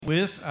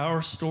with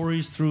our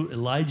stories through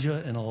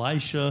Elijah and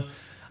Elisha.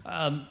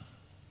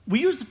 We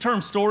use the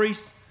term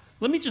stories.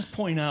 Let me just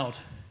point out,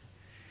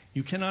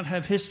 you cannot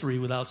have history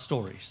without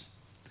stories.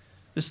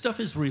 This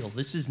stuff is real.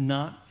 This is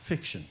not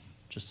fiction,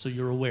 just so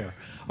you're aware.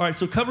 All right,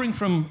 so covering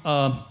from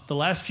the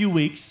last few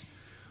weeks,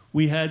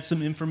 we had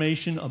some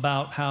information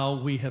about how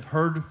we have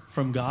heard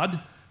from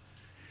God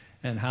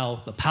and how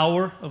the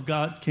power of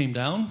God came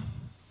down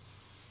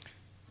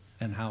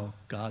and how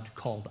God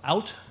called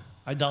out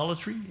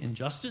idolatry,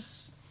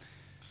 injustice,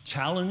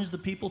 challenged the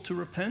people to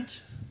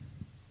repent.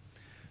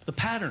 The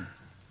pattern.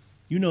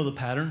 You know the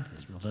pattern.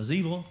 Israel does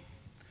evil.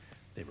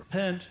 They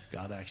repent.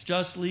 God acts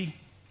justly.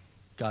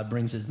 God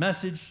brings his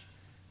message.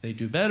 They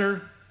do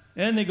better.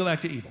 And they go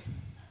back to evil.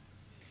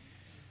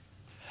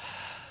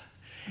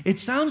 It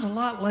sounds a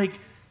lot like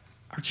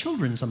our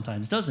children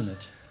sometimes, doesn't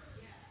it?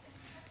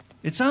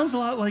 It sounds a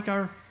lot like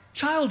our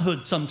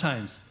childhood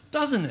sometimes,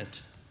 doesn't it?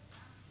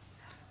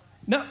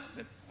 Now,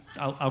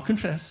 I'll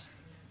confess.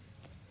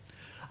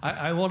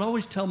 I would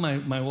always tell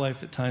my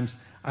wife at times,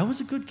 I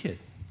was a good kid.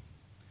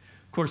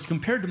 Of course,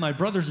 compared to my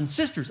brothers and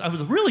sisters, I was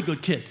a really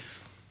good kid.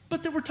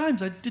 But there were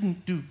times I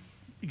didn't do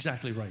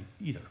exactly right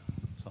either.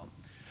 So,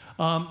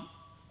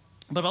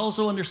 but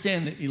also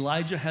understand that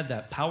Elijah had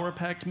that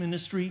power-packed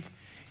ministry.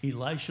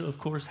 Elisha, of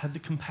course, had the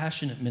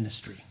compassionate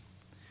ministry.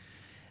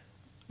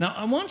 Now,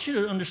 I want you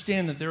to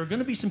understand that there are going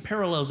to be some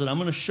parallels that I'm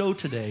going to show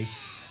today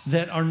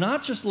that are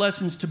not just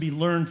lessons to be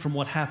learned from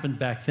what happened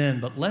back then,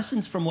 but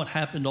lessons from what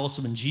happened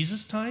also in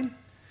Jesus' time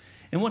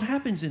and what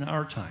happens in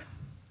our time.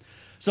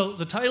 So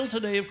the title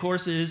today, of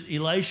course, is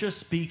Elisha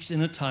Speaks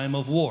in a Time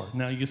of War.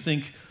 Now, you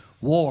think,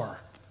 war.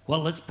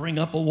 Well, let's bring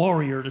up a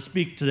warrior to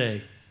speak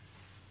today.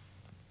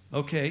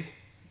 Okay,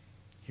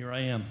 here I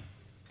am.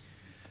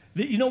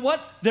 You know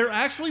what? There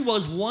actually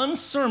was one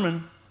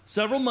sermon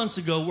several months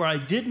ago where I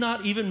did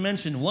not even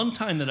mention one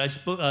time that I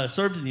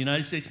served in the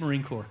United States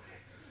Marine Corps.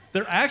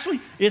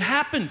 It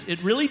happened.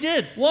 It really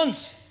did,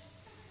 once.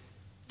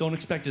 Don't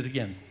expect it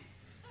again.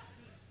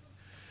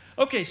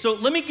 Okay, so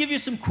let me give you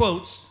some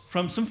quotes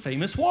from some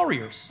famous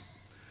warriors.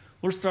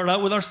 We'll start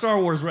out with our Star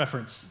Wars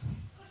reference.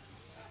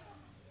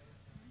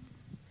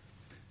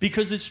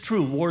 Because it's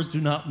true, wars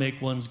do not make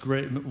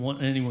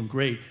anyone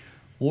great.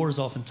 Wars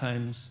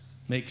oftentimes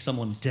make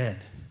someone dead.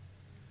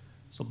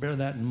 So bear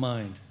that in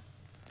mind.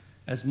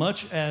 As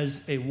much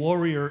as a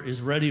warrior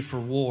is ready for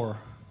war,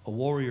 a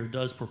warrior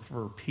does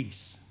prefer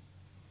peace.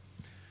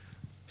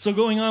 So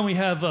going on, we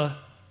have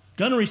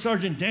Gunnery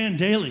Sergeant Dan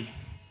Daly.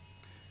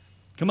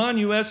 Come on,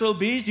 you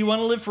SOBs, do you want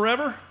to live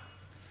forever?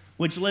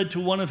 Which led to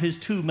one of his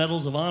 2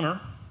 Medals of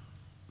Honor.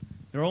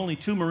 There are only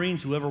 2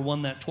 Marines who ever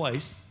won that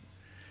twice.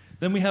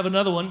 Then we have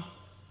another one.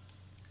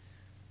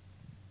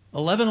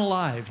 11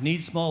 alive,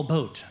 need small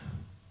boat.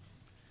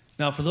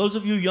 Now, for those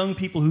of you young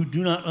people who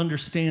do not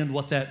understand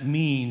what that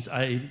means,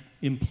 I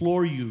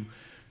implore you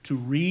to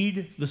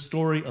read the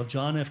story of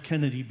John F.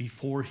 Kennedy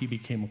before he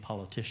became a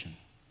politician.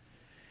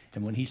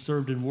 And when he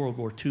served in World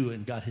War II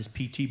and got his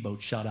PT boat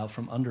shot out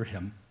from under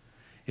him,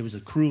 it was a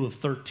crew of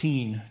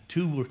 13.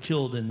 2 were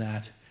killed in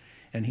that,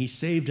 and he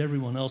saved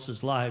everyone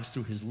else's lives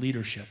through his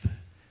leadership.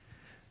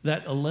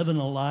 That 11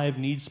 alive,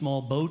 need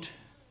small boat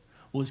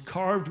was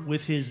carved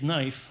with his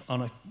knife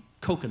on a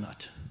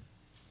coconut.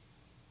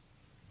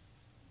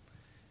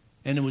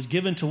 And it was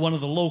given to one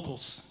of the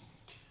locals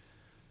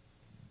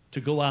to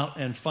go out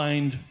and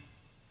find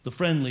the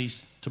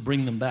friendlies to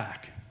bring them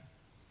back.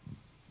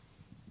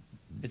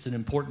 It's an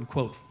important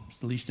quote,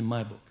 at least in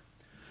my book.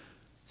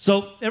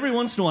 So every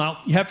once in a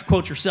while, you have to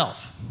quote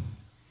yourself.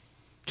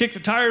 Kick the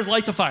tires,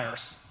 light the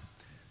fires.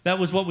 That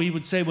was what we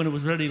would say when it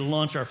was ready to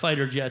launch our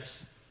fighter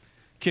jets.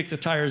 Kick the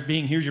tires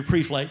being, here's your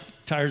pre-flight,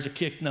 tires are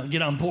kicked, now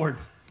get on board.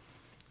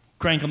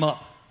 Crank them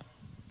up.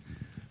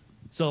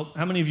 So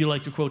how many of you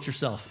like to quote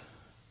yourself?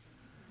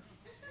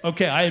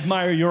 Okay, I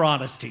admire your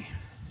honesty.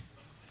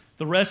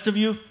 The rest of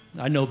you,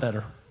 I know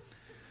better.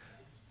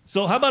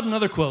 So how about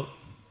another quote?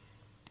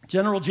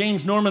 General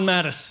James Norman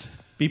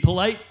Mattis, be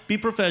polite, be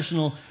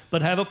professional,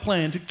 but have a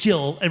plan to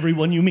kill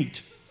everyone you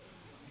meet.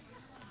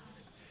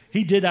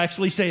 He did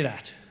actually say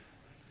that.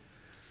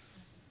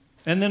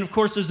 And then, of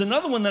course, there's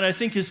another one that I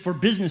think is for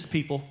business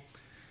people,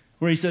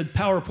 where he said,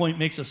 PowerPoint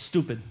makes us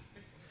stupid.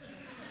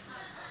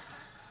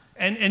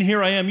 And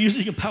here I am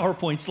using a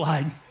PowerPoint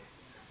slide.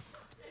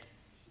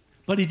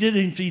 But he did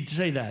indeed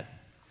say that.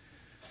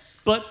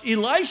 But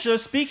Elisha,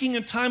 speaking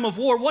in time of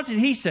war, what did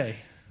he say?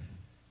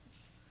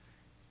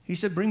 He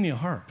said, bring me a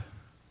harp.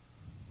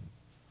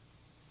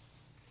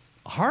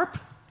 A harp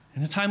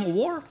in a time of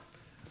war?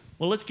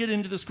 Well, let's get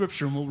into the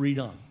scripture and we'll read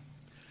on.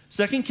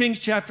 2 Kings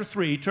chapter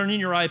 3, turn in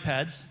your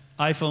iPads,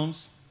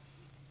 iPhones,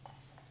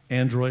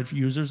 Android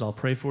users, I'll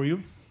pray for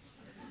you.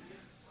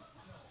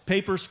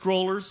 Paper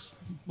scrollers,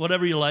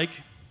 whatever you like.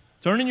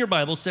 Turn in your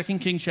Bible, 2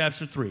 Kings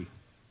chapter 3.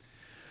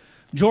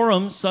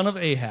 Joram, son of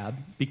Ahab,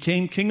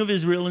 became king of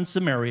Israel in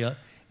Samaria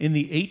in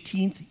the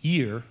 18th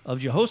year of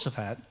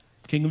Jehoshaphat,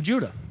 king of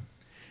Judah.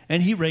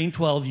 And he reigned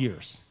 12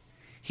 years.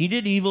 He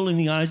did evil in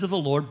the eyes of the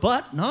Lord,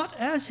 but not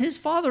as his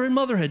father and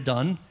mother had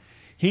done.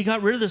 He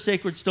got rid of the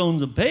sacred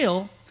stones of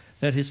Baal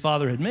that his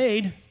father had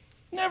made.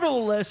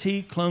 Nevertheless,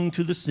 he clung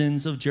to the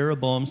sins of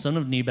Jeroboam, son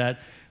of Nebat,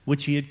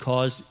 which he had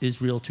caused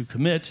Israel to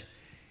commit.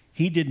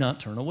 He did not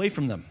turn away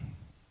from them.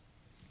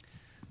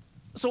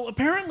 So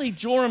apparently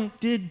Joram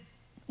did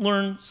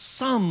learn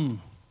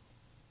some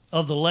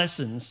of the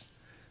lessons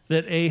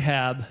that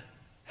Ahab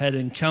had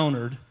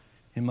encountered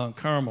in Mount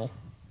Carmel,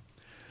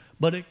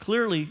 but it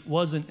clearly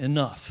wasn't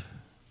enough.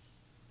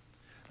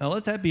 Now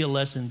let that be a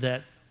lesson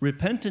that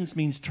repentance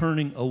means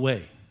turning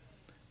away.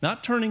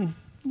 Not turning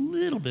a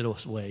little bit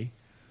away,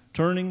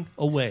 turning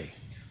away.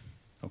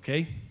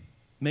 Okay?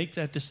 Make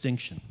that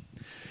distinction.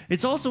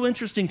 It's also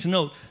interesting to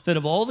note that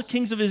of all the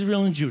kings of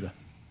Israel and Judah,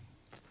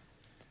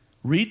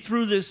 read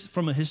through this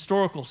from a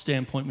historical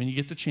standpoint when you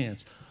get the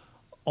chance.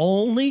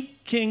 Only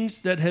kings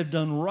that have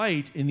done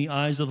right in the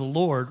eyes of the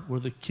Lord were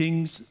the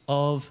kings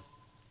of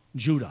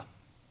Judah.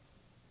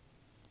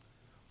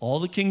 All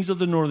the kings of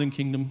the northern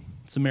kingdom,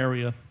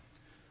 Samaria,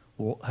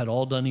 had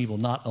all done evil.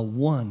 Not a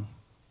one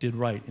did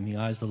right in the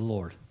eyes of the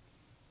Lord.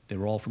 They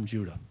were all from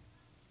Judah.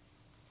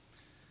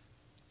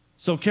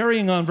 So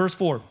carrying on, verse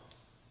 4.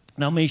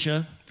 Now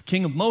Mesha, the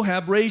king of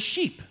Moab, raised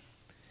sheep,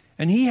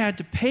 and he had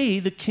to pay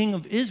the king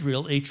of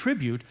Israel a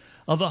tribute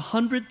of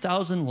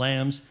 100,000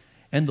 lambs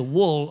and the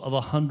wool of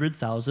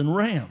 100,000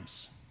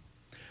 rams.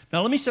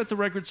 Now let me set the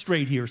record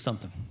straight here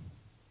something.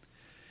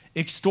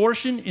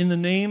 Extortion in the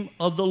name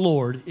of the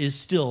Lord is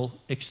still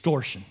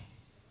extortion.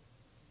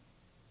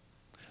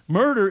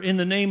 Murder in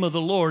the name of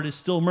the Lord is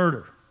still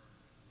murder.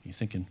 You're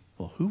thinking,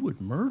 well, who would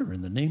murder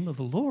in the name of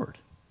the Lord?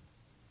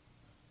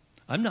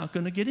 I'm not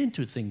going to get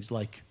into things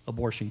like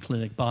abortion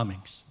clinic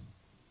bombings.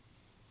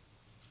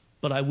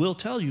 But I will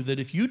tell you that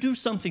if you do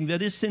something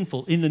that is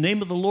sinful in the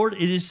name of the Lord,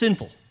 it is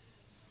sinful.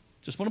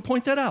 Just want to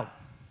point that out.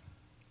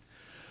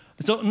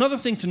 So another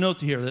thing to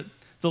note here, that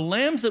the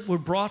lambs that were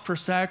brought for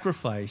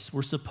sacrifice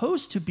were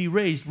supposed to be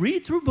raised,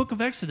 read through book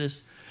of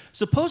Exodus,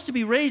 supposed to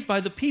be raised by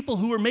the people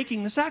who were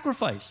making the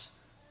sacrifice.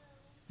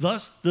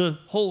 Thus, the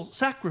whole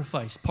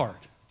sacrifice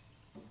part.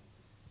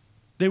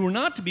 They were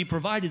not to be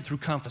provided through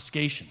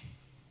confiscation.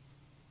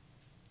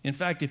 In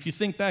fact, if you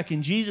think back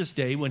in Jesus'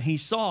 day when he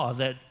saw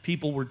that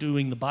people were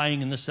doing the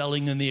buying and the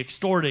selling and the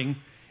extorting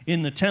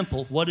in the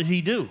temple, what did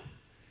he do?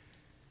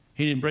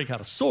 He didn't break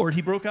out a sword,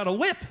 he broke out a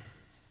whip.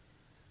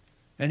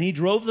 And he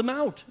drove them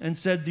out and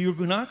said, you're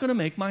not going to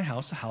make my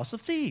house a house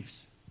of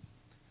thieves.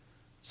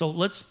 So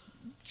let's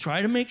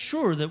try to make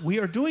sure that we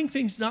are doing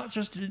things not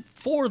just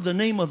for the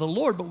name of the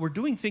Lord, but we're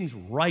doing things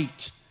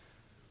right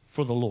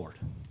for the Lord.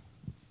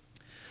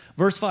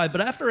 Verse 5,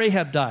 but after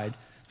Ahab died,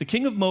 the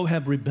king of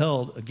Moab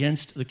rebelled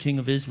against the king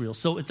of Israel.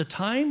 So at the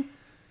time,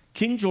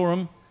 King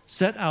Joram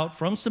set out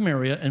from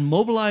Samaria and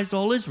mobilized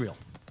all Israel.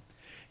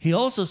 He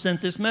also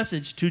sent this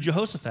message to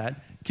Jehoshaphat,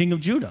 king of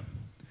Judah.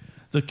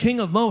 The king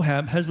of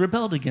Moab has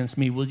rebelled against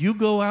me. Will you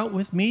go out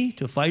with me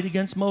to fight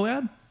against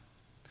Moab?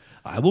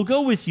 I will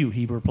go with you,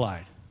 he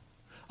replied.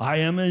 I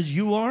am as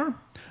you are,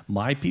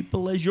 my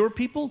people as your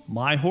people,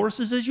 my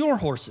horses as your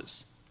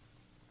horses.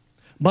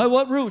 By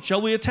what route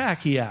shall we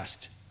attack, he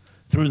asked.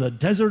 Through the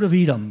desert of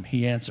Edom,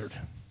 he answered.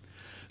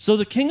 So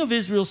the king of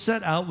Israel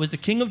set out with the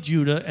king of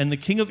Judah and the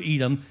king of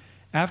Edom.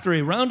 After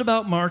a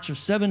roundabout march of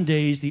 7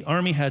 days, the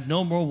army had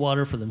no more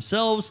water for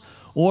themselves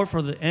or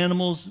for the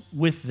animals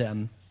with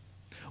them.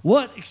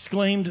 What,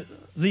 exclaimed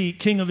the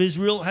king of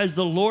Israel, has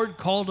the Lord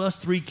called us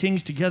 3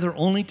 kings together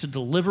only to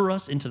deliver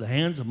us into the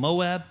hands of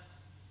Moab?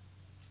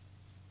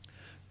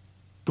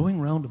 Going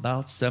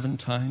roundabout 7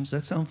 times,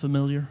 that sound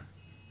familiar?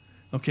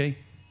 Okay.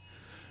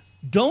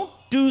 Don't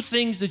do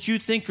things that you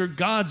think are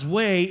God's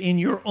way in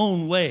your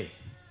own way.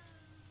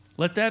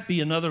 Let that be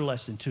another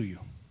lesson to you.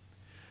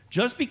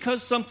 Just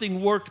because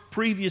something worked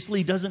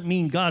previously doesn't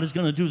mean God is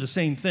going to do the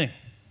same thing.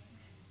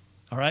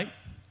 All right?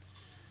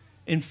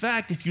 In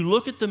fact, if you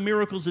look at the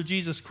miracles of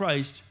Jesus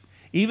Christ,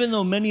 even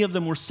though many of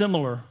them were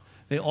similar,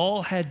 they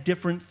all had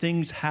different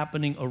things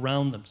happening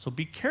around them. So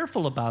be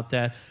careful about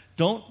that.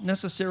 Don't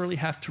necessarily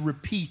have to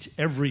repeat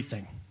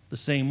everything the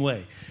same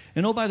way.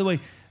 And oh, by the way,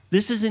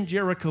 this isn't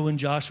Jericho in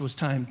Joshua's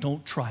time.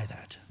 Don't try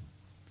that.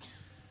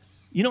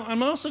 You know,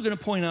 I'm also going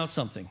to point out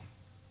something.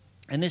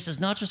 And this is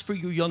not just for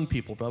you young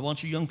people, but I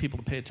want you young people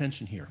to pay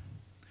attention here.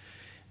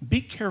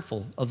 Be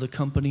careful of the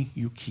company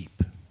you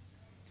keep.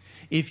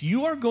 If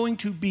you are going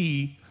to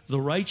be the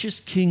righteous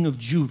king of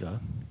Judah,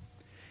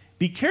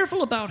 be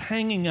careful about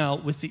hanging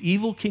out with the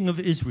evil king of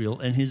Israel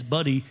and his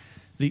buddy,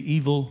 the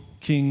evil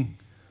king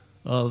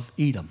of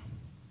Edom.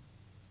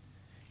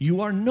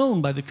 You are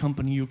known by the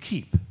company you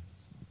keep.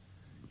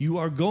 You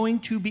are going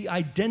to be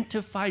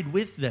identified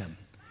with them.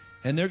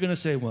 And they're going to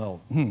say,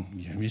 well,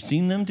 have you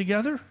seen them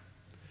together?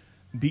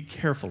 Be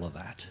careful of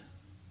that.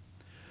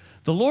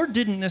 The Lord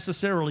didn't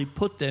necessarily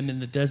put them in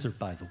the desert,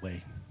 by the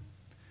way.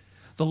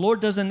 The Lord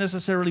doesn't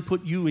necessarily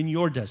put you in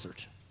your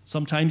desert.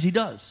 Sometimes he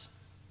does.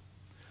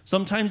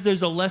 Sometimes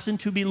there's a lesson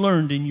to be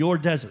learned in your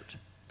desert,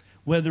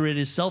 whether it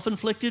is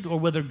self-inflicted or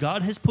whether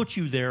God has put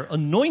you there,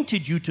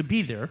 anointed you to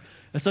be there,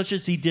 such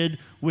as he did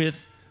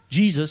with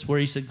Jesus, where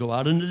he said, go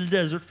out into the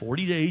desert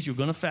 40 days, you're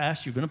going to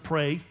fast, you're going to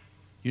pray,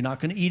 You're not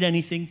going to eat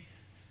anything.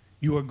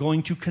 You are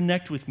going to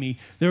connect with me.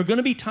 There are going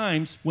to be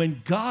times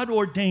when God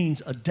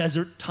ordains a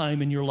desert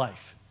time in your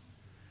life.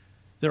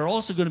 There are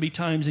also going to be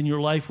times in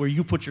your life where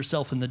you put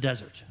yourself in the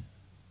desert.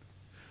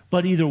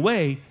 But either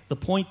way, the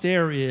point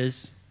there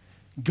is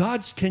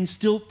God can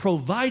still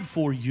provide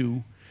for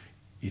you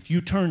if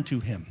you turn to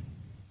him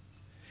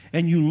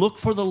and you look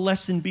for the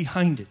lesson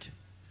behind it.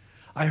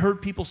 I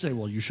heard people say,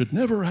 well, you should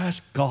never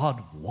ask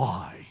God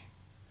why.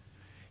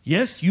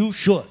 Yes, you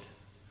should.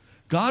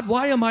 God,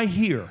 why am I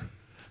here?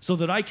 So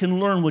that I can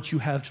learn what you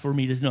have for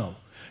me to know.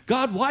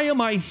 God, why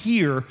am I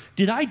here?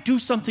 Did I do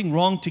something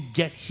wrong to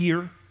get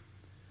here?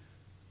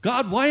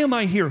 God, why am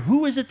I here?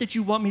 Who is it that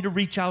you want me to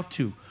reach out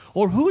to?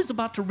 Or who is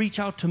about to reach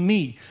out to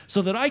me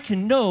so that I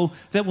can know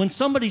that when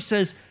somebody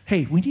says,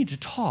 hey, we need to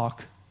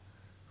talk,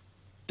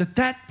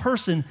 that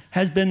person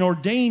has been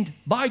ordained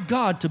by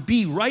God to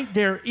be right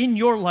there in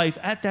your life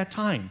at that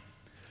time.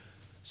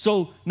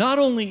 So not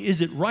only is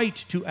it right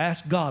to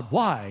ask God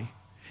why,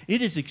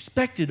 it is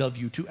expected of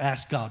you to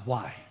ask God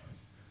why.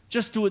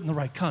 Just do it in the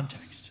right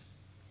context.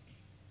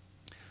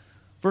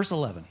 Verse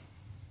 11.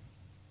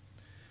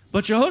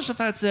 But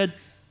Jehoshaphat said,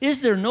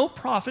 is there no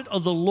prophet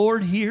of the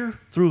Lord here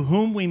through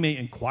whom we may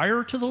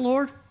inquire to the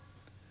Lord?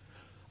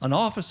 An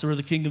officer of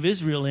the king of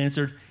Israel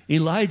answered,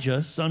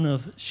 Elijah, son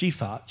of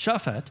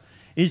Shaphat,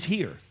 is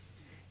here.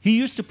 He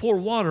used to pour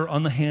water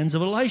on the hands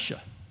of Elisha.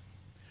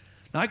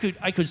 Now, I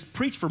could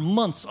preach for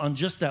months on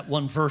just that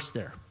one verse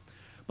there.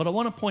 But I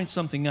want to point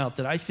something out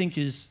that I think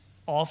is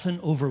often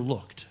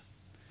overlooked.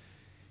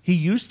 He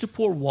used to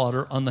pour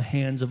water on the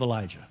hands of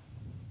Elijah.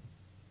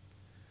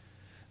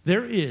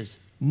 There is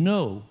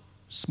no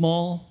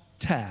small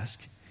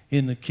task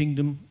in the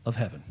kingdom of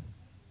heaven.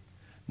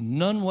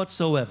 None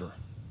whatsoever.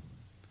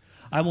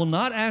 I will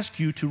not ask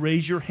you to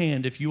raise your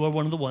hand if you are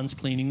one of the ones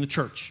cleaning the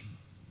church.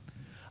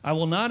 I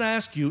will not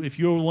ask you if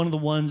you're one of the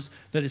ones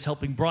that is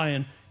helping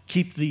Brian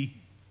keep the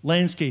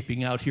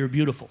landscaping out here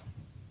beautiful.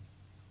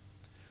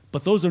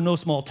 But those are no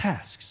small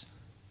tasks.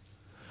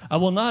 I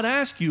will not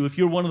ask you if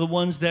you're one of the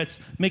ones that's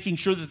making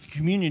sure that the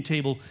communion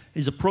table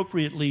is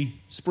appropriately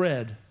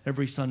spread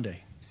every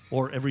Sunday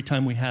or every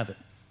time we have it.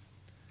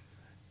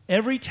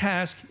 Every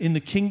task in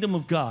the kingdom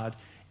of God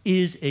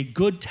is a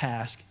good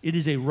task. It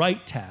is a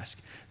right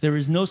task. There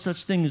is no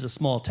such thing as a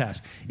small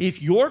task.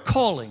 If your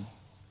calling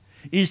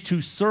is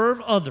to serve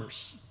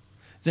others,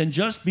 then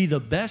just be the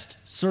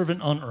best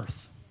servant on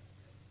earth.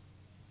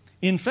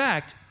 In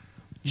fact,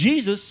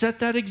 Jesus set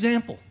that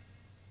example.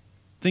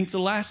 Think the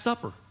Last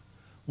Supper.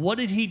 What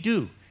did he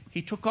do?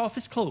 He took off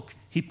his cloak.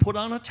 He put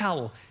on a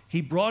towel. He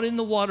brought in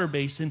the water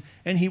basin,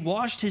 and he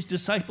washed his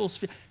disciples'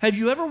 feet. Have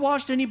you ever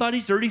washed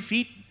anybody's dirty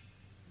feet?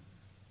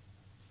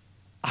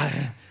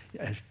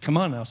 Come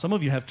on now. Some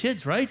of you have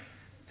kids, right?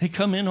 They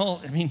come in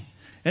and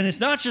it's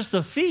not just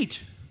the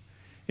feet.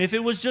 If it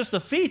was just the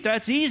feet,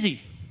 that's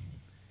easy.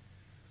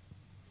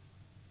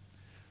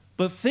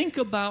 But think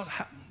about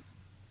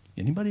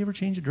anybody ever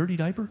change a dirty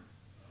diaper?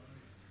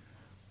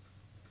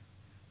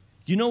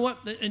 You know what?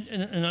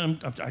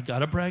 I got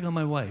to brag on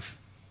my wife.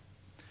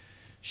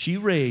 She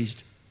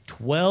raised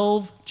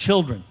 12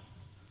 children.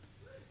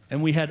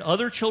 And we had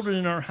other children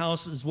in our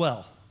house as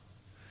well.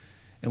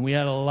 And we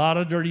had a lot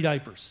of dirty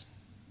diapers.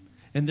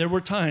 And there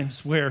were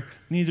times where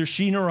neither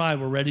she nor I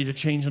were ready to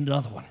change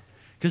another one.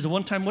 Because at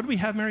one time, what did we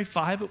have, Mary?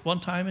 5 at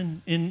one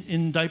time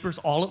in diapers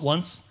all at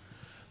once?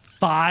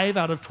 5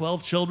 out of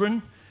 12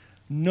 children?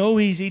 No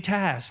easy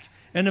task.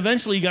 And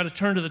eventually you got to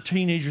turn to the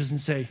teenagers and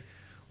say,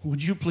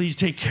 would you please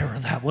take care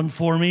of that one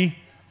for me?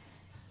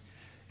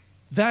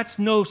 That's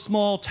no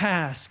small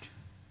task.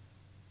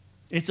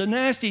 It's a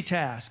nasty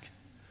task.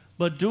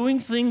 But doing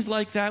things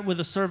like that with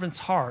a servant's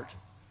heart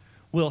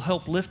will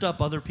help lift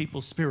up other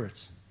people's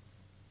spirits.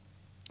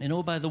 And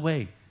oh, by the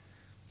way,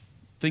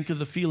 think of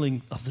the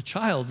feeling of the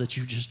child that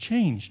you just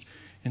changed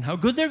and how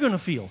good they're going to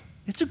feel.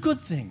 It's a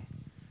good thing.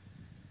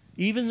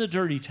 Even the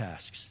dirty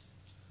tasks.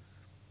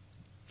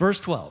 Verse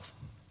 12.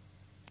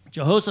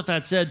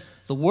 Jehoshaphat said,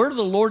 the word of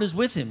the Lord is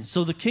with him.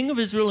 So the king of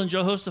Israel and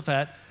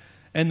Jehoshaphat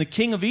and the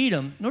king of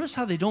Edom, notice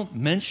how they don't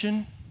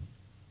mention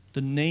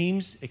the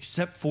names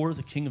except for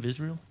the king of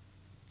Israel,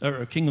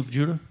 or king of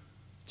Judah.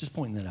 Just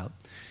pointing that out.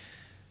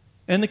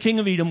 And the king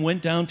of Edom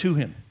went down to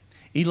him.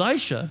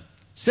 Elisha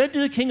said to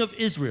the king of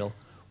Israel,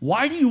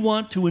 why do you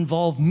want to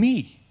involve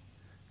me?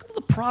 Go to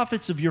the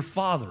prophets of your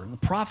father and the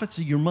prophets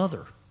of your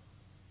mother.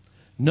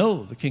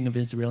 No, the king of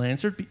Israel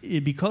answered,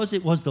 because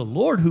it was the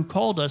Lord who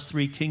called us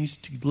 3 kings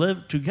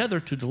together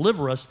to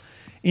deliver us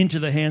into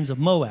the hands of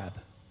Moab.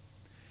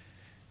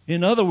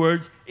 In other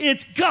words,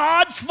 it's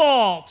God's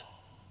fault.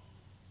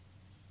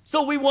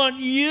 So we want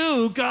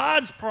you,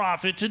 God's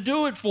prophet, to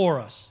do it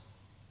for us.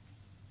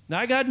 Now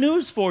I got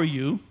news for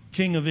you,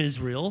 king of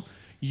Israel.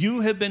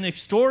 You have been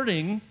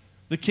extorting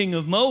the king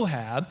of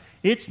Moab.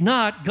 It's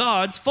not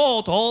God's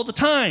fault all the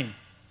time.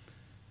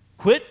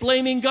 Quit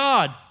blaming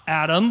God,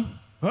 Adam.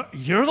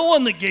 You're the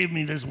one that gave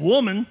me this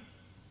woman.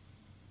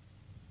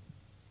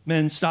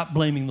 Men, stop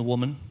blaming the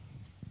woman.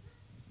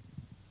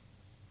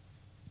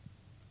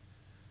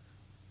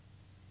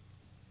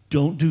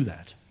 Don't do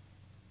that.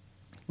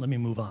 Let me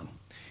move on.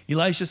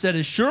 Elisha said,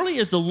 as surely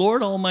as the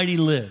Lord Almighty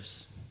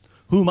lives,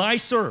 whom I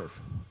serve,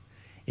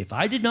 if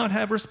I did not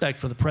have respect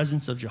for the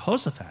presence of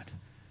Jehoshaphat,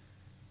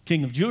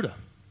 king of Judah,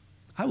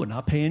 I would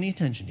not pay any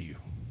attention to you.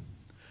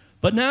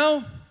 But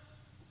now,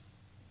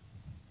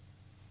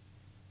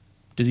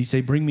 did he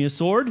say, bring me a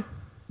sword?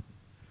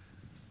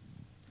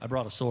 I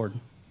brought a sword.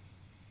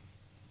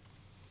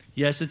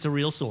 Yes, it's a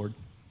real sword.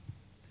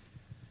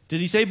 Did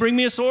he say, bring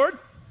me a sword?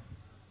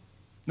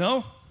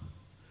 No?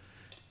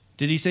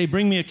 Did he say,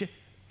 bring me a...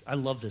 I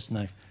love this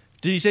knife.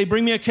 Did he say,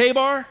 bring me a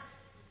K-bar?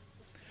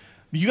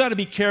 You got to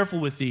be careful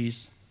with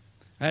these.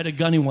 I had a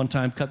gunny one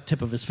time cut the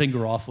tip of his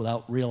finger off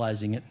without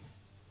realizing it.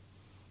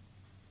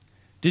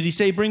 Did he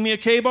say, bring me a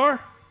K-bar?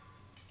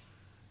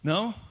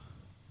 No?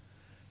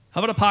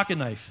 How about a pocket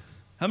knife?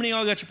 How many of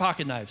y'all got your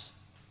pocket knives?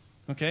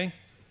 Okay.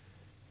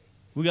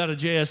 We got a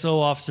JSO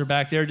officer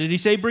back there. Did he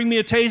say, bring me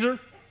a taser?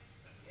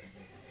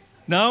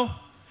 No?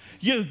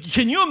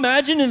 Can you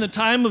imagine in the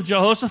time of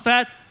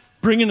Jehoshaphat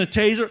bringing a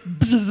taser?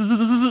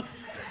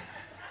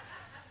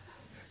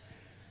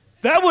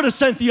 That would have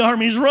sent the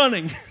armies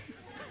running.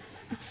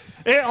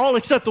 All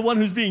except the one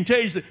who's being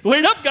tased.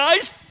 Wait up,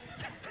 guys.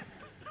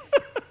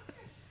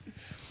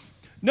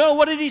 No,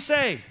 what did he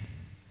say?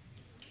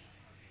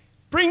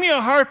 Bring me a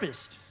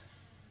harpist.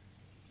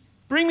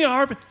 Bring me a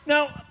harpist.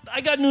 Now,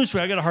 I got news for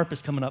you. I got a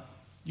harpist coming up.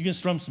 You can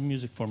strum some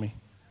music for me.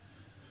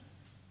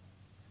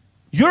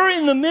 You're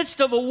in the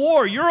midst of a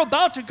war. You're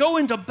about to go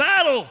into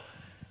battle.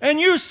 And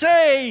you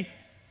say,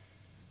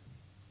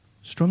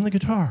 strum the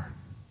guitar.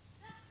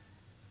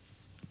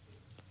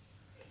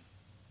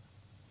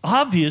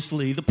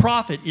 Obviously, the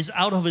prophet is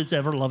out of his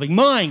ever-loving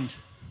mind.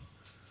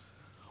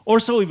 Or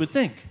so he would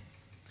think.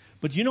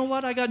 But you know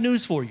what? I got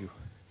news for you.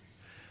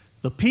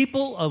 The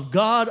people of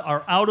God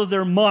are out of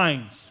their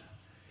minds.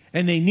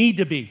 And they need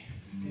to be.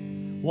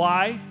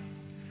 Why?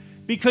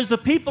 Because the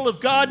people of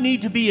God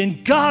need to be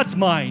in God's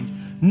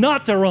mind,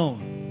 not their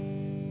own.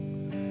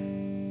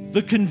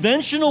 The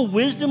conventional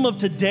wisdom of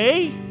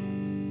today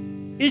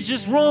is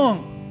just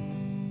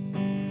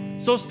wrong.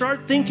 So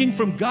start thinking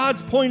from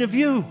God's point of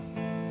view.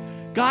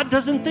 God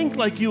doesn't think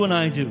like you and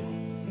I do.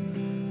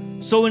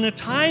 So in a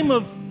time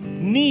of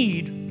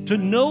need to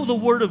know the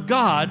Word of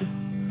God,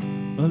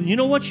 you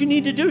know what you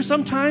need to do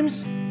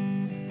sometimes?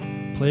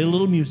 Play a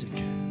little music.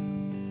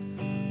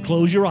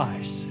 Close your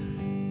eyes.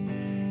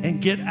 And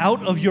get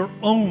out of your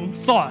own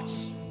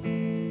thoughts.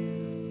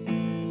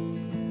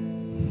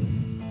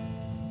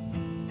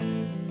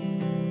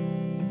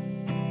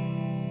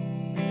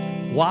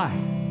 Why?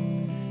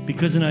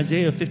 Because in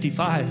Isaiah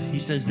 55, he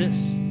says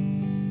this,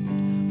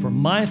 for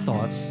my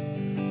thoughts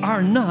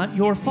are not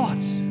your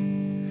thoughts,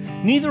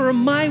 neither are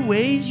my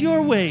ways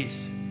your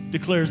ways,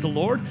 declares the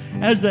Lord.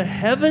 As the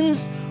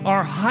heavens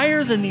are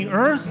higher than the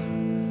earth,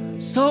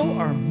 so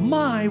are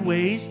my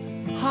ways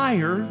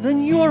higher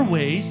than your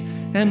ways,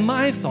 and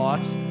my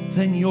thoughts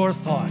than your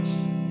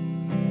thoughts.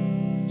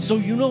 So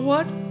you know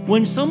what?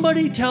 When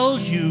somebody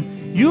tells you,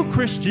 you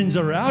Christians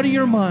are out of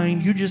your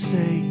mind, you just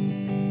say,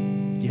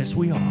 yes,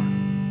 we are.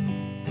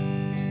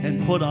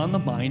 And put on the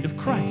mind of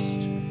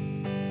Christ.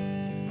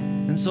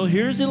 And so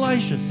here's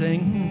Elisha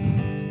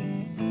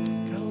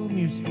saying, got a little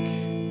music.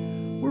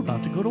 We're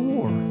about to go to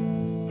war.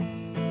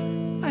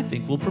 I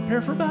think we'll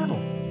prepare for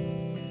battle.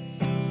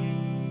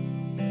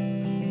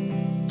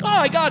 Oh,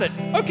 I got it.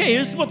 Okay,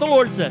 this is what the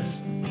Lord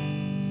says.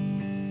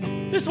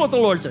 This is what the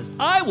Lord says.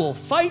 I will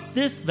fight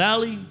this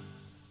valley,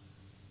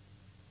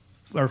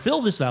 or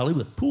fill this valley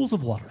with pools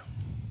of water.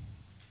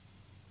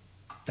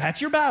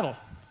 That's your battle.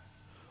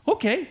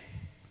 Okay.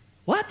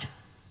 What?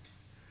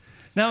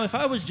 Now, if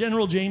I was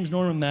General James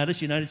Norman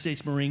Mattis, United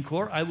States Marine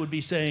Corps, I would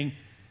be saying,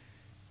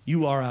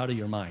 you are out of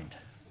your mind.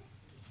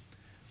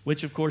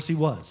 Which, of course, he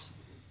was.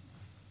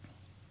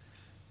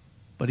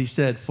 But he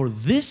said, for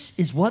this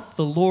is what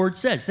the Lord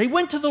says. They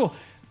went to the Lord.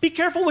 Be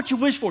careful what you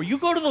wish for. You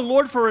go to the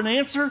Lord for an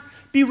answer,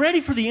 be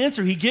ready for the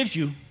answer he gives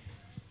you.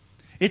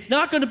 It's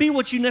not going to be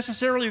what you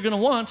necessarily are going to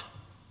want.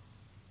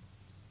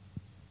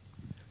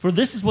 For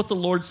this is what the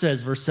Lord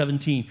says, verse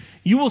 17.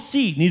 You will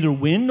see neither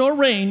wind nor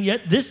rain,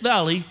 yet this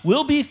valley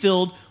will be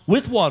filled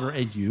with water,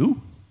 and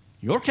you,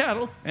 your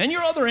cattle, and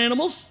your other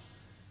animals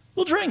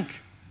will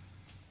drink.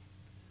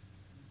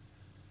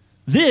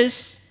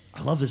 This,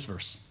 I love this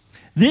verse.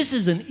 This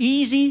is an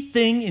easy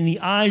thing in the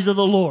eyes of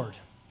the Lord.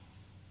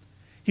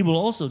 He will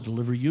also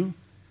deliver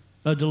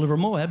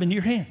Moab into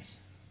your hands.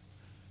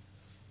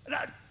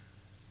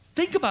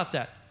 Think about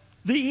that.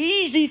 The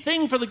easy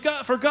thing for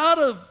God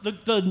of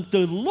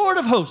the Lord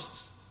of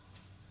hosts,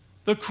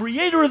 the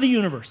creator of the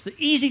universe, the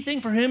easy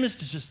thing for him is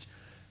to just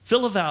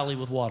fill a valley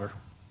with water.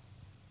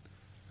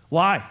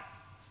 Why?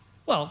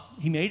 Well,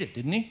 he made it,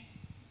 didn't he?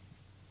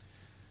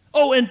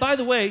 Oh, and by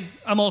the way,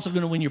 I'm also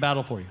going to win your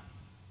battle for you.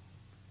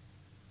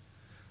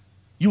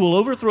 You will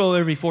overthrow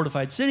every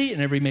fortified city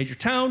and every major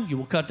town. You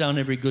will cut down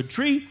every good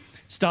tree,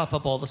 stop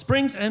up all the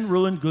springs, and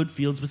ruin good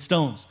fields with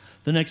stones.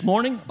 The next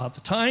morning, about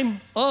the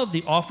time of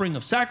the offering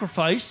of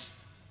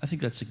sacrifice, I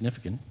think that's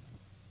significant,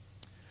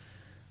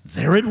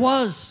 there it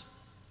was,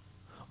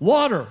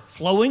 water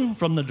flowing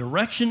from the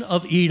direction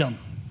of Edom.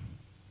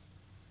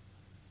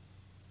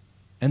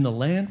 And the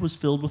land was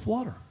filled with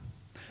water.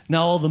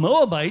 Now all the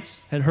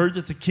Moabites had heard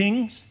that the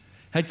kings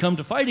had come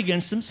to fight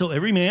against them, so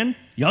every man,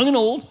 young and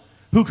old,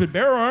 who could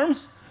bear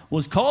arms,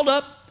 was called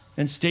up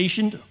and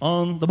stationed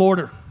on the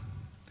border.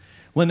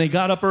 When they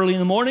got up early in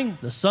the morning,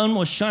 the sun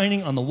was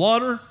shining on the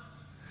water.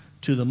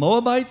 To the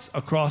Moabites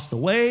across the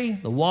way,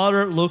 the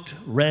water looked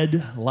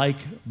red like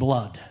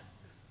blood.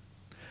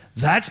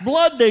 That's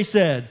blood, they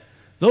said.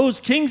 Those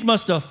kings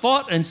must have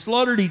fought and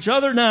slaughtered each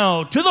other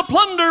now. To the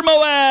plunder,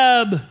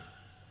 Moab!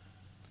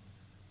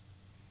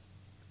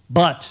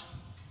 But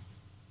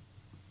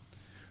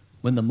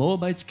when the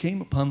Moabites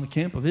came upon the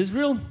camp of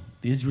Israel,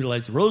 the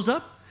Israelites rose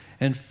up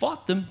and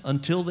fought them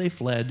until they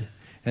fled.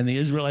 And the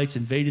Israelites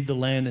invaded the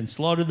land and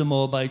slaughtered the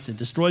Moabites and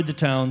destroyed the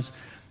towns.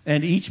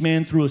 And each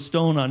man threw a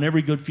stone on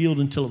every good field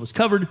until it was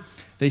covered.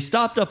 They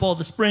stopped up all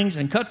the springs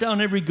and cut down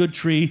every good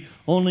tree.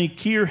 Only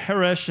Kir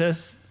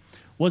Hareseth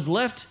was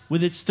left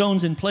with its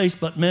stones in place,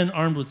 but men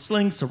armed with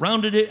slings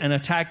surrounded it and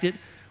attacked it.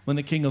 When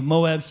the king of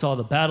Moab saw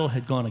the battle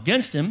had gone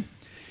against him,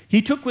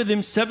 he took with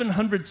him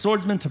 700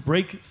 swordsmen to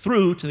break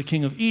through to the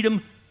king of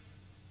Edom,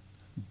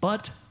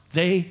 but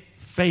they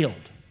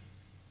failed.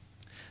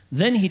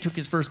 Then he took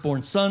his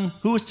firstborn son,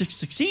 who was to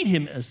succeed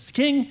him as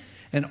king,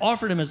 and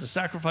offered him as a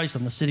sacrifice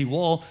on the city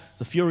wall.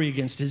 The fury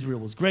against Israel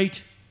was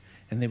great,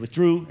 and they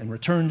withdrew and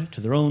returned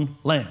to their own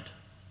land.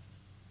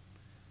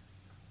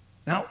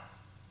 Now,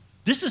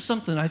 this is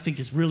something I think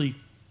is really,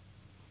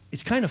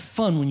 it's kind of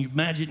fun when you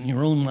imagine it in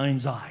your own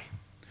mind's eye.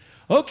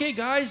 Okay,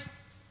 guys,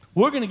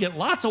 we're going to get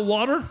lots of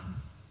water.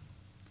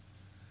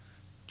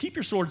 Keep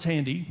your swords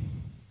handy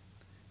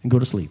and go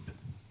to sleep.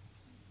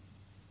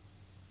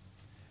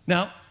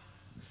 Now,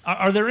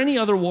 are there any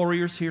other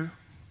warriors here?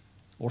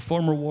 Or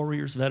former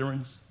warriors,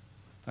 veterans?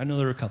 I know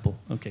there are a couple.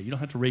 Okay, you don't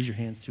have to raise your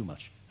hands too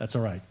much. That's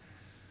all right.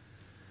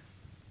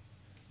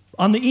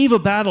 On the eve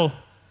of battle,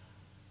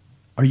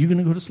 are you going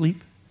to go to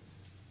sleep?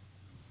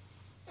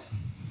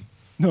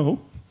 No.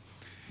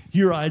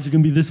 Your eyes are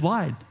going to be this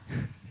wide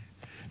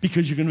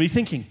because you're going to be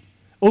thinking,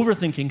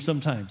 overthinking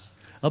sometimes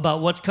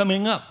about what's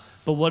coming up.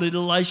 But what did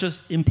Elisha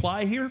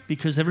imply here?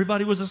 Because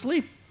everybody was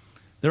asleep.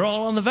 They're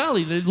all on the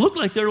valley. They look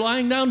like they're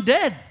lying down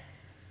dead.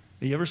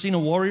 Have you ever seen a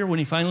warrior when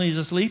he finally is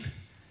asleep?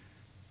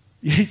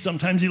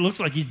 Sometimes he looks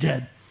like he's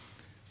dead.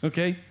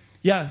 Okay?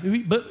 Yeah,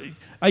 but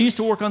I used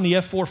to work on the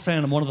F-4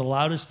 Phantom, one of the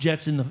loudest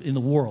jets in the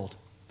world.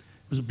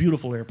 It was a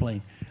beautiful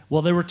airplane.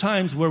 Well, there were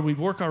times where we'd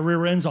work our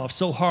rear ends off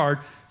so hard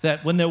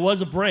that when there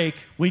was a break,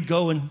 we'd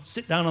go and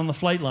sit down on the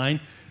flight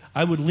line.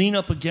 I would lean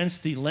up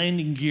against the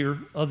landing gear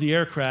of the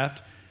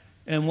aircraft,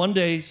 and one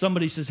day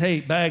somebody says, "Hey,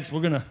 Bags,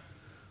 we're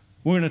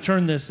gonna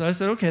turn this." I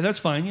said, "Okay, that's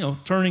fine." You know,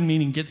 turning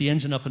meaning get the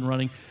engine up and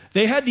running.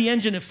 They had the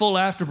engine at full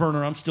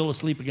afterburner. I'm still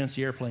asleep against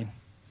the airplane.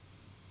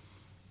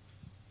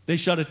 They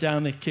shut it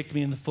down. They kicked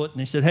me in the foot, and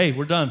they said, "Hey,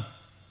 we're done."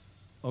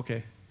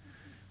 Okay.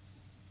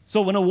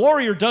 So when a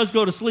warrior does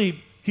go to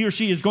sleep, he or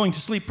she is going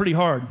to sleep pretty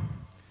hard.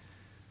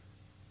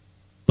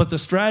 But the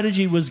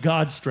strategy was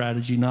God's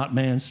strategy, not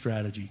man's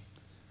strategy.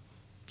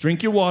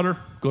 Drink your water,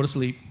 go to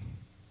sleep.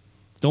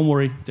 Don't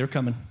worry, they're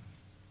coming.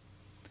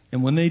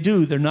 And when they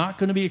do, they're not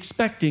going to be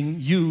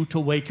expecting you to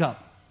wake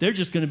up. They're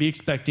just going to be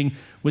expecting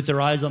with their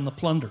eyes on the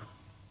plunder.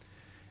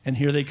 And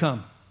here they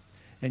come.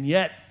 And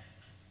yet,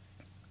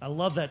 I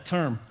love that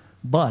term,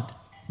 but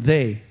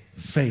they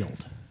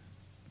failed.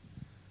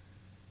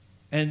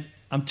 And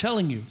I'm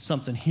telling you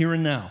something here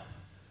and now.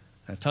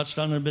 I touched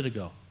on it a bit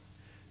ago.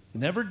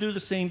 Never do the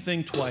same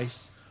thing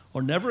twice,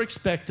 or never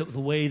expect that the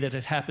way that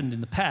it happened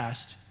in the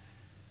past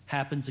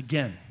happens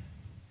again.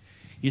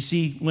 You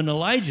see, when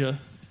Elijah,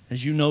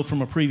 as you know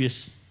from a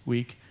previous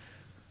week,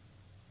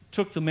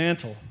 took the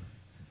mantle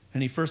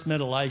and he first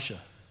met Elisha,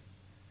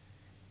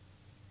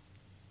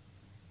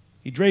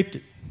 he draped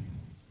it.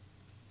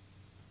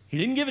 He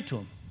didn't give it to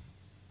him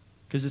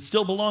because it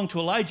still belonged to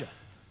Elijah.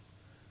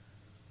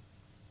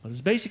 But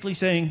it's basically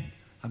saying,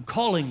 I'm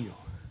calling you.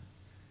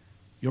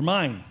 You're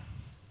mine.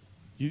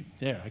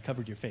 There, I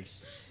covered your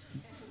face.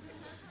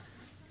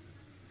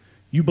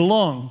 You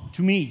belong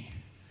to me.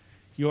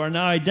 You are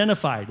now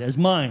identified as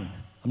mine.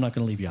 I'm not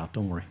going to leave you out,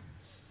 don't worry.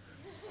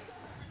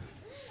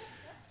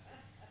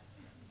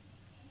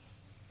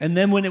 And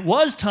then when it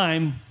was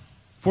time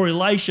for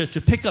Elisha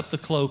to pick up the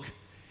cloak,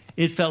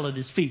 it fell at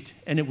his feet,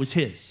 and it was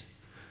his.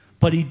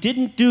 But he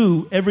didn't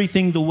do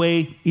everything the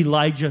way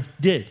Elijah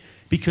did,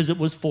 because it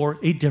was for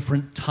a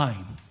different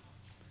time.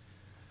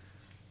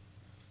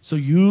 So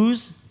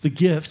use the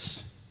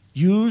gifts,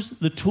 use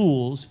the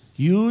tools,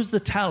 use the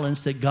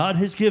talents that God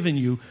has given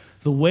you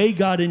the way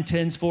God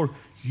intends for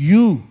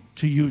you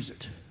to use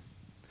it,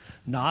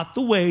 not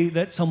the way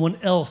that someone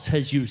else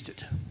has used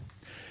it.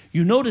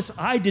 You notice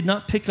I did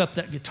not pick up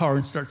that guitar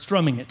and start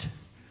strumming it.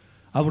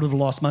 I would have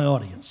lost my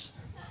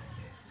audience.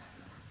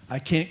 I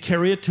can't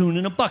carry a tune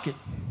in a bucket.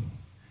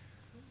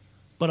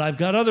 But I've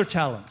got other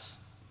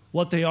talents.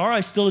 What they are, I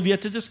still have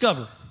yet to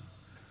discover.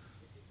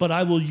 But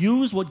I will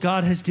use what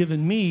God has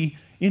given me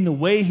in the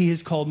way He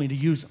has called me to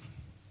use them.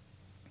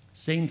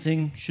 Same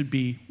thing should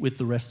be with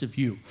the rest of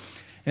you.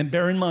 And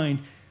bear in mind,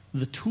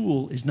 the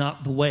tool is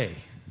not the way.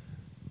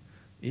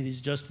 It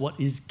is just what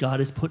God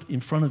has put in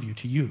front of you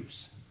to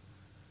use.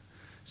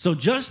 So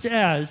just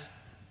as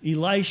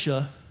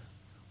Elisha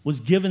was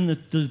given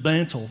the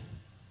mantle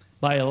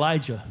by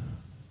Elijah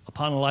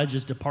upon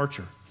Elijah's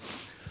departure,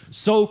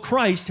 so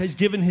Christ has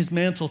given his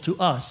mantle to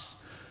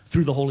us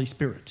through the Holy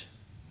Spirit.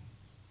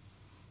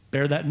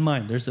 Bear that in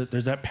mind. There's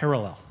that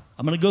parallel.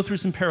 I'm going to go through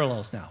some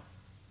parallels now.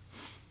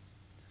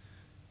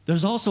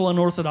 There's also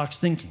unorthodox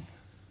thinking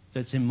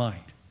that's in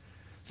mind.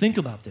 Think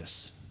about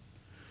this.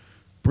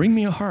 Bring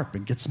me a harp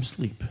and get some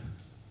sleep.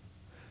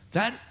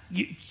 That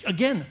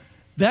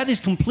is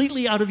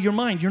completely out of your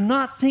mind. You're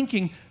not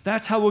thinking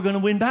that's how we're going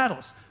to win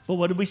battles. But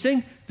what did we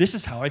sing? This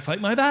is how I fight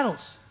my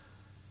battles.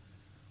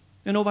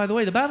 And oh, by the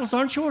way, the battles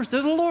aren't yours.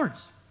 They're the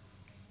Lord's.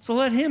 So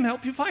let him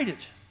help you fight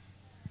it.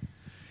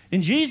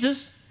 And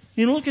Jesus,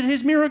 look at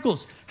his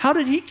miracles. How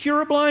did he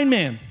cure a blind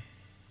man?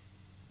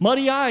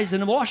 Muddy eyes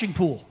in a washing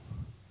pool.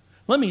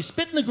 Let me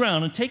spit in the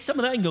ground and take some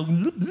of that and go,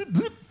 bloop, bloop,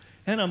 bloop,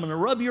 and I'm going to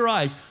rub your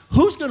eyes.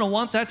 Who's going to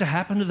want that to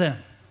happen to them?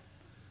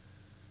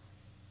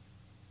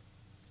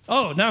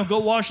 Oh, now go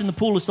wash in the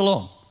pool of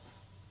Siloam.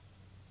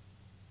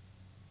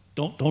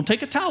 Don't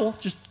take a towel.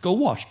 Just go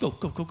wash. Go.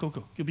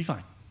 You'll be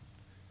fine.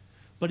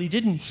 But he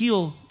didn't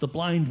heal the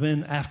blind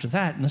men after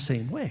that in the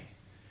same way.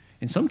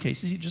 In some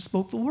cases, he just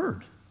spoke the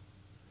word.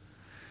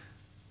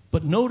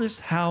 But notice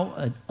how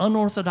an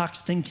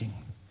unorthodox thinking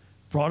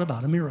brought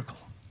about a miracle.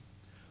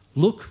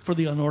 Look for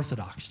the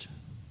unorthodox.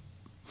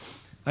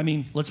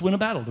 Let's win a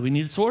battle. Do we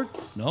need a sword?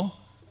 No.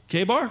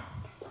 K-bar?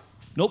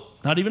 Nope.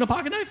 Not even a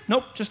pocket knife?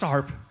 Nope. Just a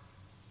harp.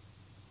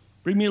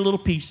 Bring me a little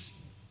piece.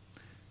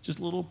 Just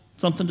a little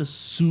something to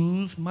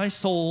soothe my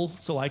soul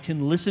so I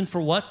can listen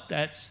for what?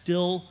 That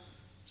still,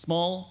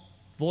 small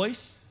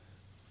voice?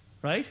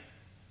 Right?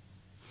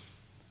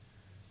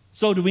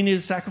 So do we need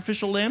a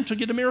sacrificial lamb to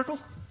get a miracle?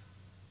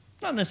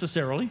 Not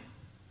necessarily.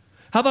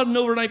 How about an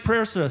overnight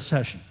prayer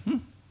session?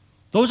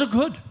 Those are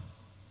good.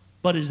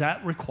 But is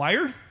that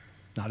required?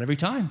 Not every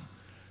time.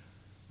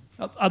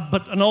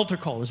 But an altar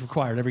call is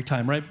required every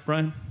time, right,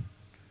 Brian?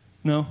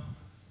 No?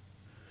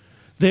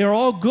 They are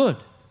all good.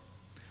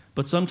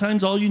 But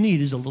sometimes all you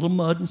need is a little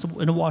mud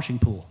and a washing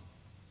pool.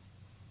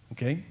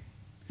 Okay?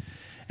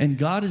 And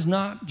God is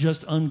not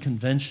just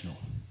unconventional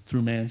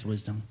through man's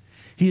wisdom.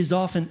 He is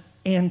often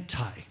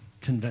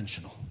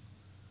anti-conventional.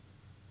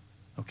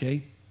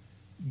 Okay?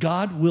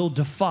 God will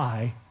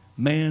defy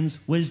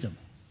man's wisdom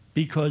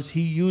because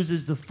he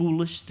uses the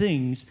foolish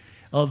things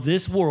of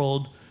this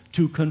world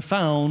to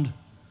confound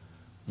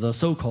the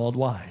so-called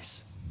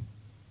wise.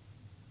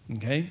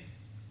 Okay?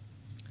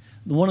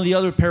 One of the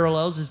other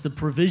parallels is the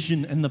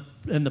provision and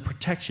the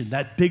protection,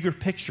 that bigger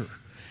picture,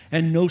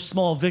 and no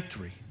small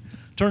victory.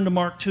 Turn to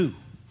Mark 2.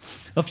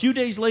 A few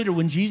days later,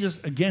 when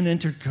Jesus again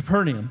entered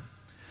Capernaum,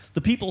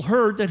 the people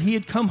heard that he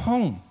had come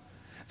home.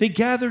 They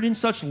gathered in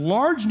such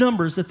large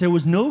numbers that there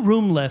was no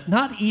room left,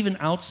 not even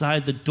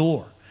outside the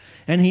door.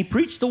 And he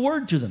preached the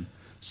word to them.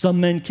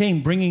 Some men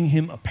came, bringing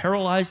him a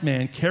paralyzed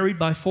man carried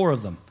by 4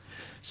 of them.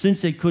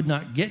 Since they could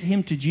not get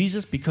him to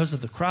Jesus because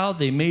of the crowd,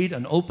 they made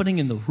an opening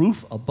in the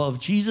roof above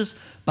Jesus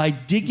by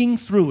digging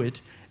through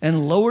it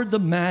and lowered the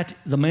mat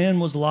the man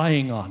was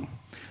lying on.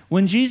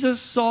 When Jesus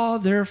saw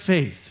their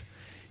faith,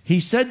 he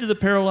said to the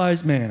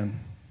paralyzed man,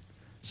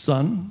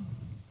 "Son,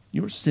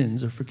 your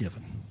sins are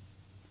forgiven."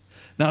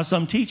 Now,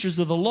 some teachers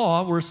of the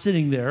law were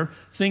sitting there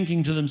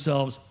thinking to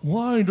themselves,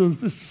 "Why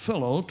does this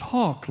fellow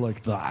talk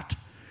like that?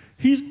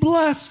 He's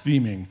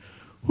blaspheming.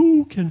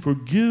 Who can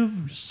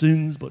forgive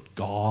sins but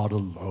God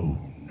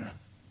alone?"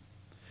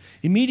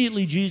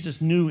 Immediately,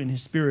 Jesus knew in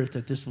his spirit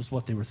that this was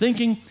what they were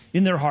thinking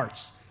in their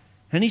hearts.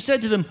 And he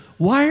said to them,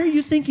 "Why are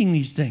you thinking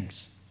these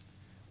things?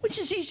 Which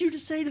is easier to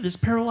say to this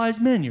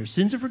paralyzed man, 'Your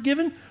sins are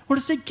forgiven,' or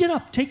to say, 'Get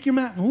up, take your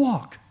mat and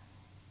walk'?"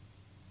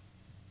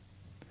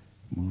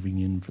 Moving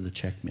in for the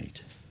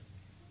checkmate.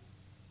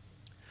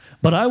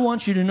 "But I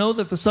want you to know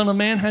that the Son of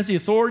Man has the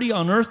authority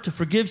on earth to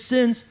forgive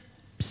sins."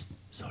 Psst,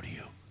 so do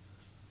you.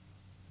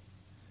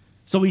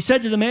 So he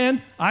said to the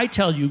man, "I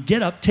tell you,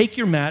 get up, take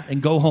your mat,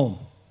 and go home."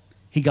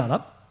 He got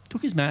up,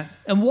 took his mat,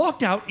 and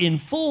walked out in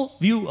full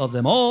view of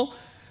them all.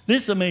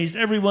 This amazed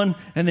everyone,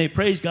 and they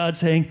praised God,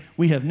 saying,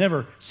 "We have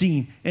never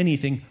seen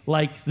anything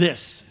like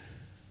this."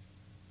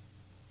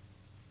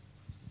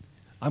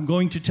 I'm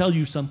going to tell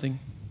you something.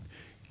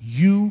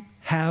 You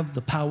have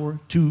the power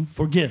to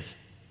forgive.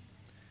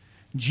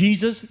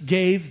 Jesus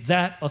gave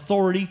that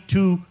authority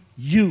to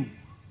you.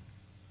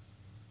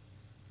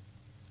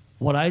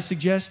 What I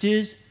suggest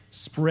is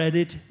spread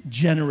it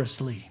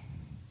generously.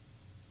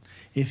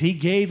 If he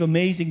gave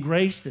amazing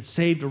grace that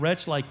saved a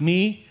wretch like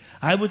me,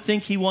 I would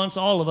think he wants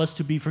all of us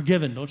to be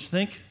forgiven, don't you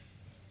think?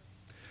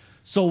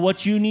 So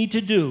what you need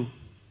to do,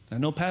 I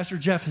know Pastor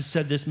Jeff has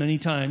said this many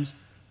times.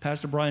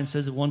 Pastor Brian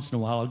says it once in a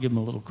while. I'll give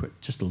him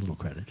just a little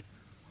credit.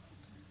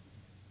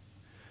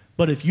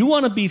 But if you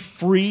want to be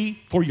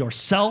free for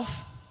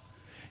yourself,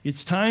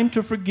 it's time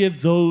to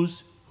forgive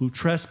those who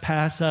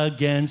trespass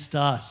against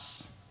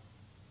us.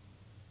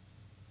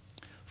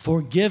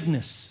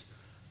 Forgiveness.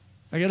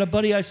 I got a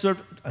buddy I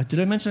served. Did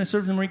I mention I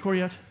served in the Marine Corps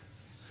yet?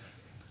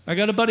 I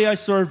got a buddy I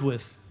served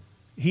with.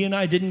 He and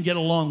I didn't get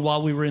along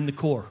while we were in the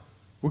Corps.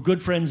 We're good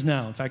friends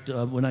now. In fact,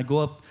 when I go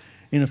up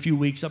in a few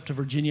weeks up to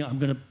Virginia, I'm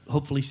going to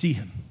hopefully see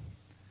him.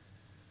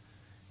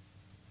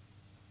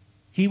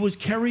 He was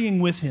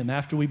carrying with him,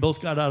 after we both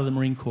got out of the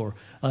Marine Corps,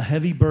 a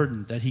heavy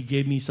burden that he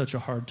gave me such a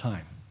hard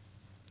time.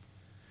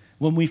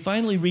 When we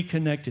finally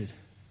reconnected,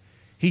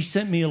 he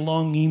sent me a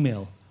long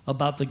email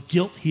about the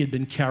guilt he had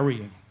been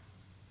carrying.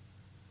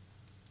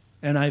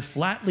 And I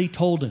flatly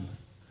told him,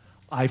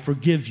 I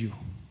forgive you.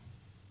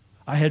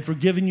 I had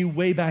forgiven you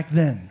way back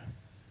then.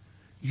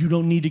 You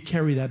don't need to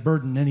carry that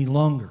burden any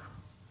longer.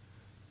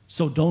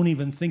 So don't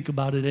even think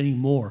about it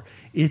anymore.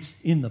 It's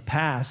in the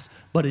past,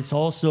 but it's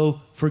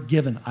also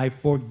forgiven. I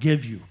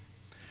forgive you.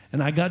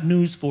 And I got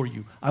news for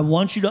you. I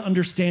want you to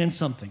understand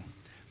something.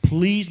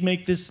 Please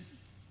make this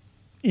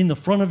in the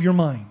front of your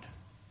mind.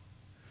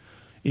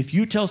 If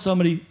you tell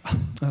somebody,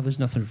 oh, there's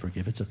nothing to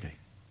forgive, it's okay,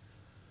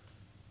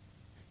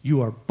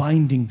 you are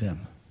binding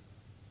them.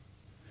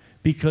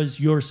 Because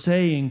you're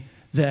saying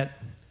that,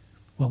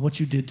 well, what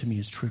you did to me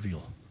is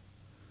trivial.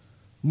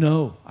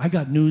 No, I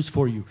got news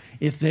for you.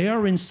 If they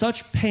are in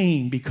such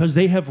pain because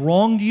they have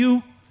wronged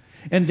you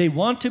and they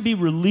want to be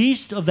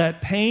released of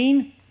that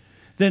pain,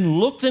 then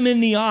look them in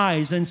the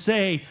eyes and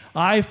say,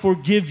 I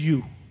forgive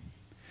you.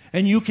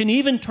 And you can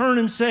even turn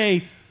and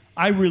say,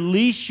 I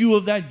release you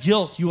of that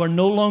guilt. You are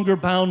no longer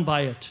bound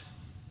by it.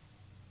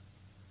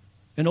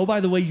 And oh,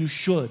 by the way, you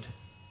should.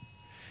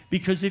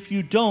 Because if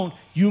you don't,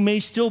 you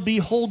may still be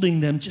holding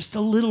them just a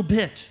little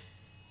bit.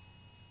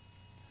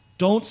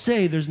 Don't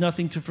say there's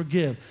nothing to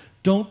forgive.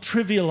 Don't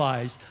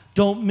trivialize,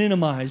 don't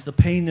minimize the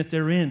pain that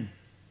they're in.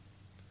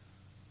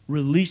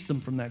 Release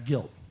them from that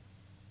guilt.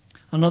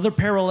 Another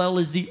parallel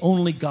is the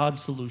only God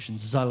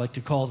solutions, as I like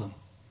to call them.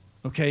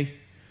 Okay?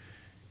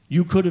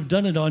 You could have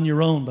done it on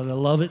your own, but I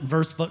love it. In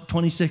verse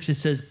 26, it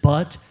says,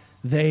 but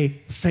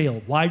they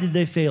failed. Why did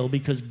they fail?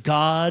 Because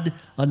God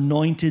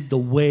anointed the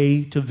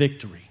way to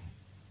victory.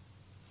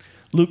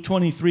 Luke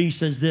 23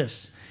 says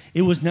this,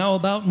 it was now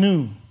about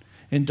noon,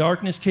 and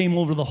darkness came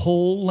over the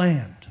whole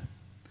land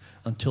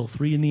until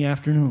 3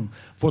 p.m,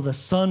 for the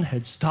sun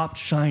had stopped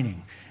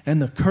shining,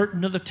 and the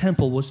curtain of the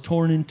temple was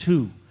torn in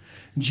two.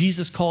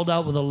 Jesus called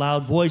out with a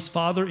loud voice,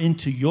 Father,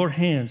 into your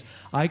hands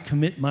I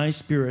commit my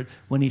spirit.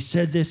 When he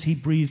said this, he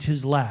breathed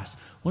his last.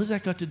 What has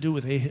that got to do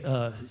with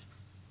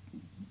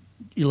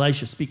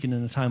Elisha speaking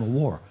in a time of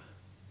war?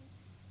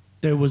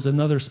 There was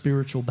another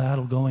spiritual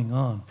battle going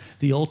on,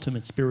 the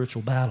ultimate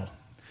spiritual battle.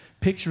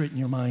 Picture it in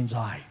your mind's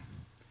eye.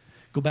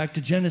 Go back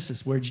to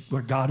Genesis, where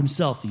God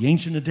himself, the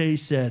Ancient of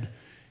Days, said,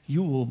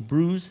 you will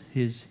bruise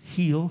his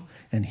heel,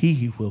 and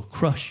he will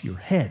crush your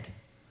head.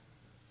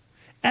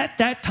 At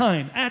that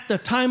time, at the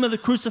time of the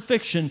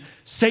crucifixion,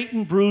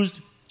 Satan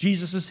bruised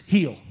Jesus'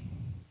 heel.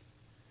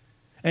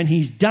 And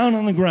he's down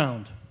on the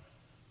ground,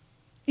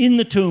 in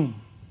the tomb.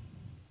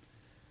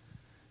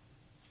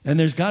 And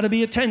there's got to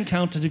be a 10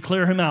 count to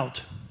declare him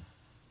out.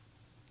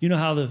 You know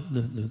how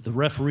the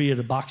referee at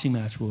a boxing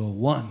match will go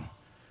 1,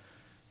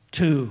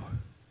 2,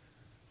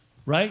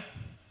 right?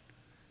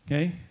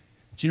 Okay?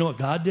 Do you know what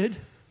God did?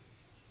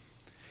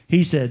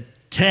 He said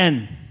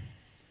 10,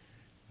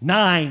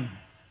 9,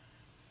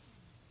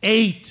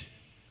 8,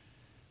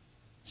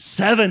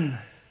 7,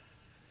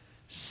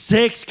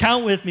 6,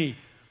 count with me,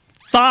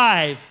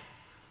 5,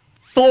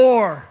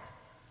 4,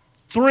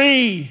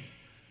 3,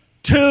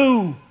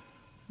 2,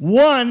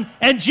 1,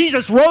 and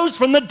Jesus rose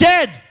from the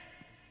dead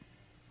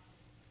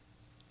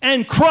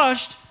and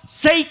crushed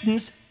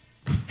Satan's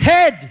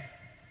head.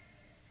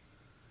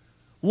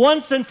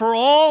 Once and for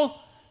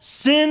all,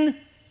 sin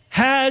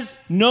has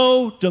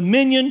no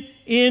dominion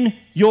in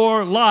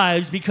your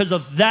lives because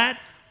of that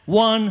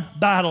one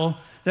battle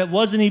that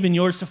wasn't even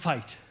yours to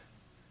fight.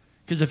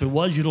 Because if it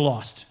was, you'd have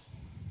lost.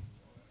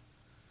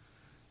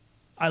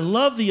 I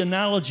love the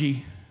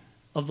analogy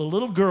of the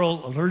little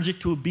girl allergic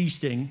to a bee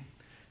sting,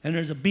 and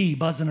there's a bee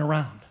buzzing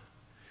around,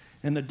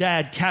 and the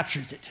dad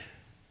captures it,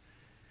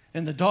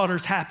 and the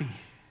daughter's happy,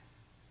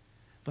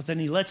 but then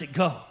he lets it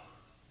go,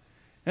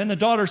 and the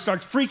daughter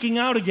starts freaking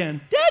out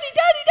again. Daddy,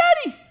 daddy,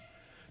 daddy!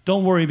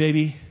 Don't worry,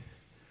 baby.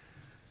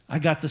 I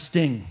got the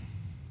sting.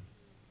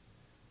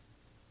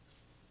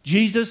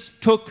 Jesus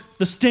took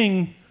the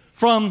sting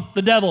from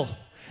the devil.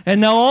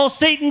 And now all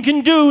Satan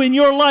can do in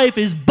your life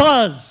is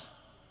buzz.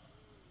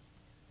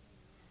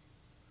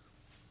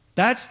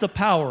 That's the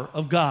power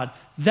of God.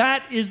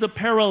 That is the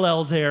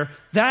parallel there.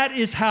 That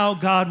is how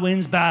God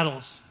wins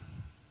battles.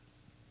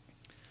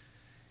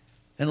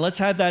 And let's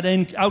have that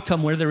end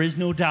outcome where there is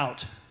no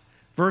doubt.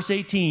 Verse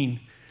 18,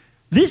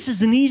 this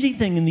is an easy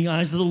thing in the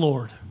eyes of the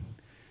Lord.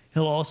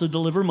 He'll also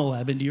deliver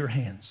Moab into your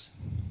hands.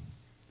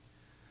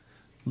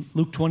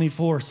 Luke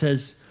 24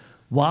 says,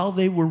 while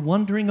they were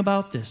wondering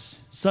about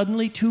this,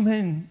 suddenly 2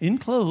 men in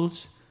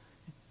clothes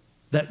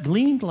that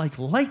gleamed like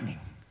lightning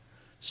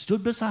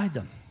stood beside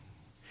them.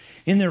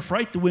 In their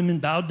fright, the women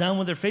bowed down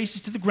with their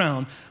faces to the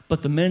ground,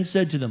 but the men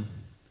said to them,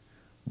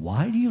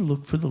 why do you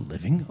look for the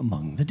living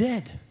among the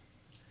dead?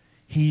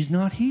 He's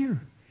not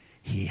here.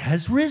 He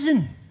has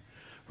risen.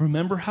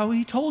 Remember how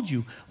he told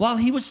you while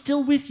he was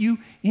still with you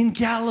in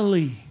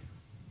Galilee.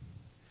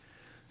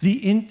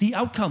 The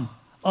outcome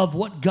of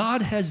what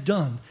God has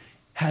done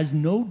has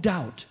no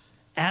doubt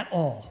at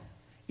all.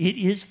 It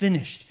is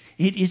finished.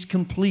 It is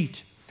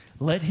complete.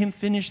 Let him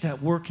finish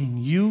that work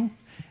in you,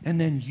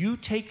 and then you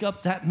take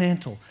up that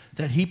mantle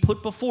that he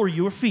put before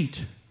your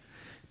feet.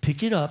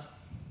 Pick it up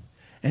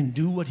and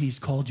do what he's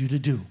called you to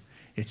do.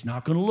 It's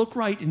not going to look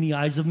right in the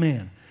eyes of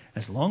man.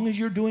 As long as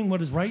you're doing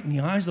what is right in the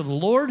eyes of the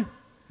Lord,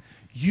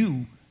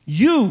 you,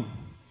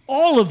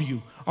 all of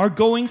you, are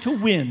going to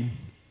win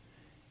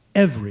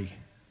every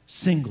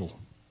single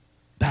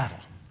battle.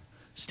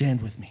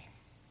 Stand with me.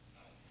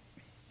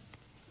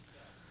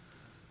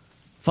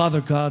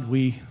 Father God,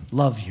 we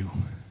love you.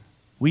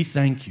 We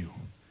thank you.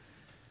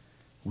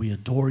 We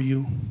adore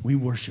you. We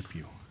worship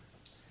you.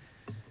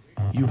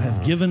 You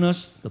have given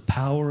us the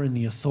power and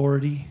the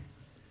authority,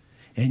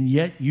 and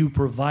yet you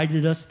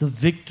provided us the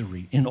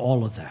victory in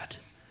all of that.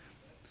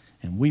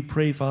 And we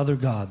pray, Father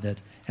God, that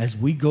as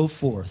we go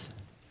forth,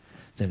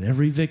 that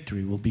every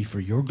victory will be for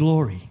your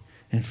glory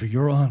and for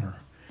your honor.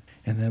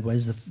 And that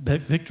as the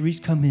victories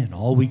come in,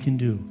 all we can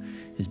do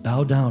is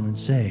bow down and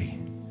say,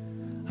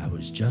 I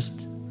was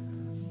just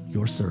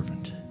your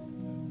servant.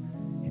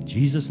 In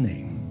Jesus'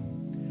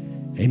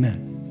 name,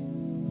 amen.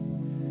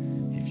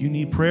 If you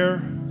need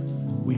prayer,